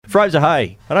Fraser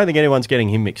Hay, I don't think anyone's getting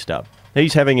him mixed up.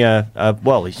 He's having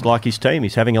he's like his team,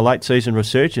 he's having a late season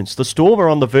resurgence. The Storm are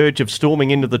on the verge of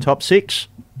storming into the top six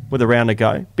with a round to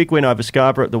go. Big win over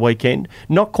Scarborough at the weekend.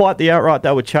 Not quite the outright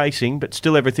they were chasing, but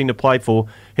still everything to play for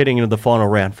heading into the final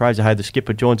round. Fraser Hay, the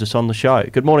skipper, joins us on the show.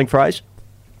 Good morning, Fraser.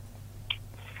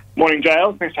 Morning,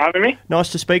 JL. Thanks for having me.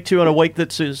 Nice to speak to you on a week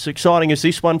that's as exciting as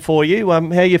this one for you. How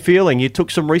are you feeling? You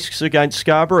took some risks against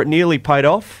Scarborough. It nearly paid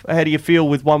off. How do you feel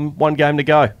with one game to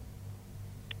go?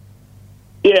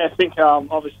 Yeah, I think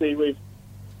obviously we've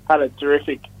had a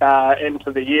terrific end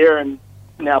to the year and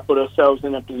now put ourselves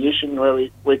in a position where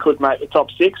we could make the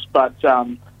top six. But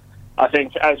I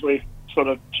think as we've sort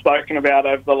of spoken about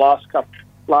over the last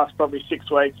probably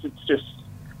 6 weeks, it's just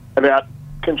about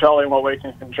controlling what we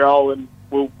can control, and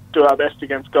we'll do our best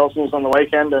against Gosnells on the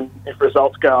weekend, and if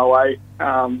results go away,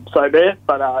 so be it.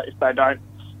 But if they don't,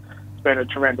 it's been a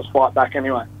tremendous fight back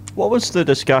anyway. What was the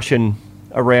discussion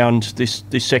around this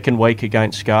second week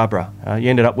against Scarborough? You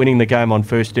ended up winning the game on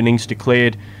first innings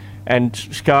declared, and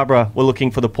Scarborough were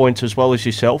looking for the points as well as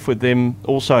yourself, with them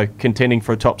also contending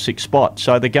for a top six spot.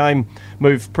 So the game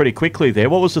moved pretty quickly there.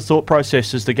 What was the thought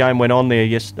process as the game went on there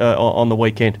on the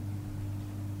weekend?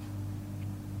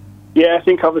 Yeah, I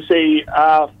think obviously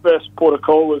first port of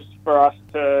call was for us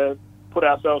to put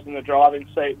ourselves in the driving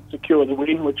seat and secure the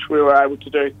win, which we were able to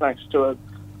do thanks to a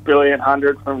brilliant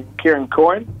 100 from Kieran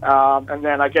Coyne. And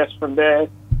then I guess from there,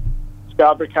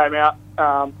 Scarborough came out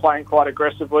playing quite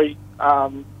aggressively,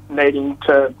 needing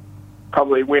to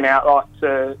probably win outright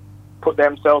to put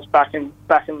themselves back in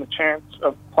the chance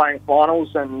of playing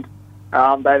finals. And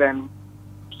they then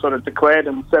sort of declared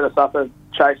and set us up a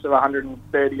chase of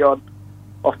 130-odd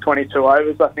off 22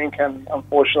 overs, I think, and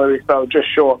unfortunately we fell just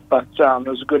short. But it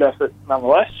was a good effort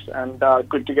nonetheless, and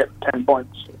good to get 10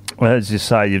 points. Well, as you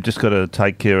say, you've just got to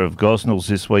take care of Gosnells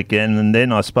this weekend, and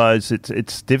then I suppose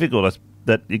it's difficult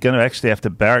that you're going to actually have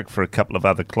to barrack for a couple of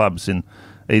other clubs in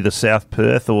either South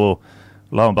Perth or,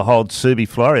 lo and behold, Subi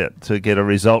Floreat to get a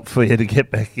result for you to get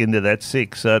back into that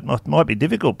six. So it might be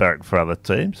difficult barrack for other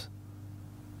teams.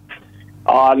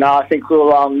 No, I think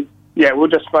we'll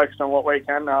just focus on what we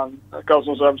can.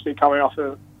 Gosnells are obviously coming off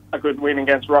a good win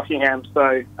against Rockingham,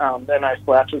 so they're no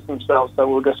slouches themselves, so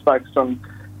we'll just focus on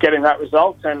getting that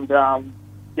result. And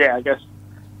I guess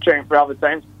cheering for other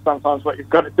teams is sometimes what you've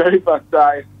got to do, but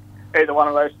if either one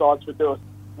of those sides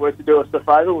were to do us a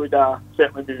favour, we'd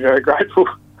certainly be very grateful.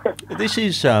 This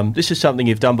is something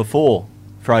you've done before,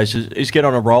 Fraser, is get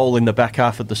on a roll in the back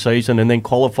half of the season and then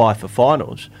qualify for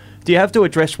finals. Do you have to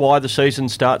address why the season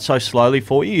starts so slowly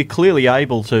for you? You're clearly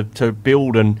able to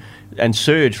build and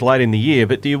surge late in the year,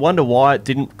 but do you wonder why it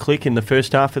didn't click in the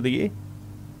first half of the year?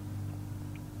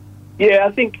 Yeah,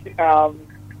 I think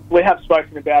we have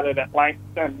spoken about it at length,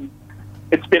 and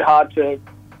it's a bit hard to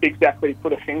exactly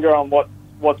put a finger on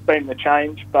what's been the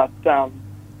change. But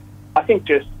I think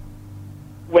just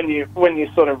when you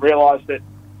sort of realise that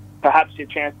perhaps your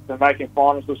chances of making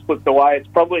finals have slipped away, it's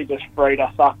probably just freed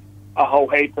us up a whole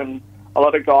heap, and a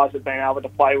lot of guys have been able to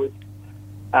play with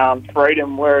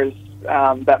freedom, whereas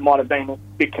that might have been a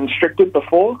bit constricted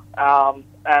before. And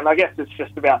I guess it's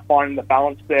just about finding the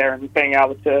balance there and being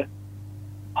able to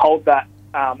hold that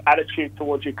attitude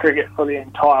towards your cricket for the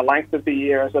entire length of the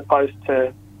year as opposed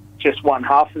to just one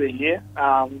half of the year.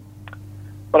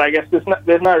 But I guess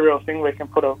there's no real thing we can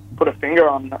put a finger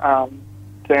on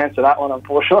to answer that one,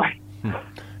 unfortunately.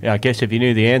 Yeah, I guess if you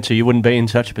knew the answer, you wouldn't be in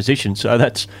such a position. So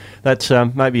that's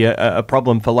maybe a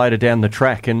problem for later down the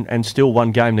track, and still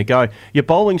one game to go. Your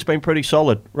bowling's been pretty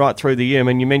solid right through the year. I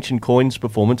mean, you mentioned Coyne's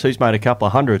performance; he's made a couple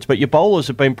of hundreds, but your bowlers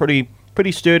have been pretty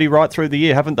sturdy right through the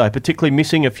year, haven't they? Particularly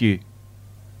missing a few.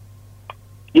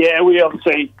 Yeah, we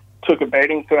obviously took a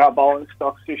beating to our bowling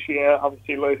stocks this year.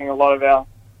 Obviously, losing a lot of our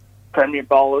premier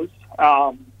bowlers,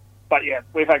 but yeah,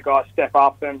 we've had guys step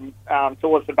up, and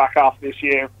towards the back half of this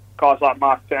year, guys like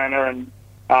Mark Turner and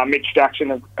Mitch Jackson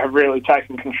have really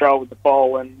taken control with the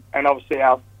bowl, and obviously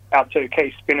our two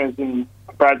key spinners in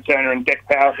Brad Turner and Deck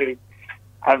Power, who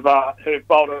have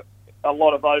bowled a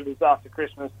lot of overs after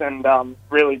Christmas and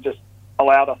really just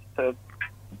allowed us to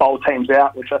bowl teams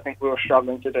out, which I think we were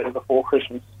struggling to do before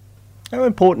Christmas. How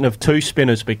important have two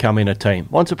spinners become in a team?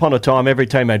 Once upon a time, every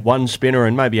team had one spinner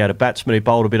and maybe had a batsman who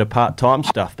bowled a bit of part-time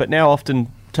stuff, but now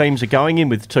often teams are going in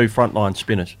with two frontline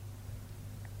spinners.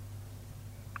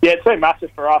 Yeah, it's been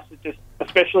massive for us. It just,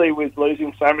 especially with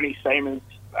losing so many seamers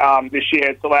this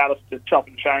year, it's allowed us to chop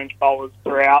and change bowlers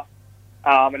throughout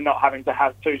and not having to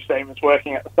have two seamers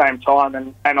working at the same time,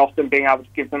 and often being able to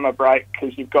give them a break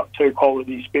because you've got two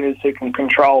quality spinners who can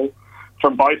control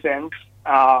from both ends.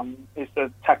 Is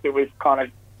the tactic we've kind of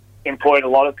employed a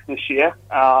lot of this year.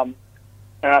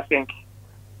 And I think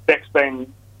Beck's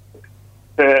been,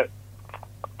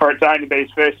 for its own to be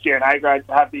his first year in A grade,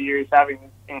 to have the year he's having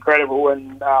is incredible.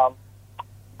 And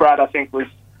Brad, I think, was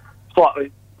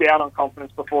slightly down on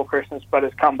confidence before Christmas, but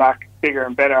has come back bigger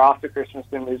and better after Christmas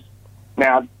and is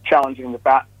now challenging the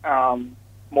bat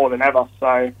more than ever.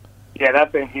 So, yeah,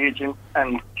 they've been huge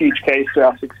and huge keys to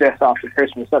our success after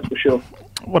Christmas, that's for sure.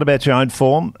 What about your own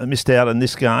form? I missed out on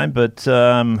this game, but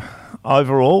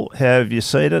overall, how have you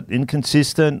seen it?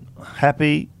 Inconsistent?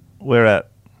 Happy? Where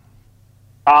at?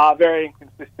 Very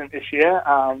inconsistent this year.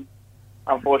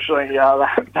 Unfortunately,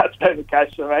 that's been the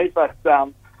case for me, but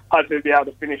hopefully we'll be able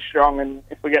to finish strong, and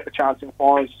if we get the chance in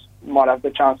finals, might have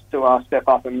the chance to step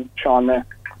up and shine there.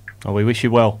 Oh, we wish you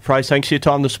well. Fraser, thanks for your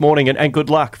time this morning and good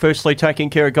luck. Firstly,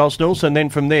 taking care of Gosnells, and then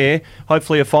from there,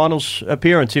 hopefully a finals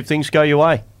appearance if things go your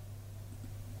way.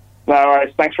 No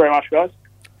worries. Thanks very much, guys.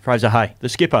 Fraser Hay, the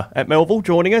skipper at Melville,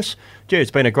 joining us. Gee,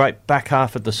 it's been a great back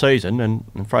half of the season,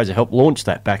 and Fraser helped launch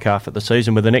that back half of the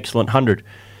season with an excellent 100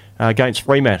 against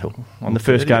Fremantle on the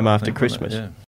first game after Christmas.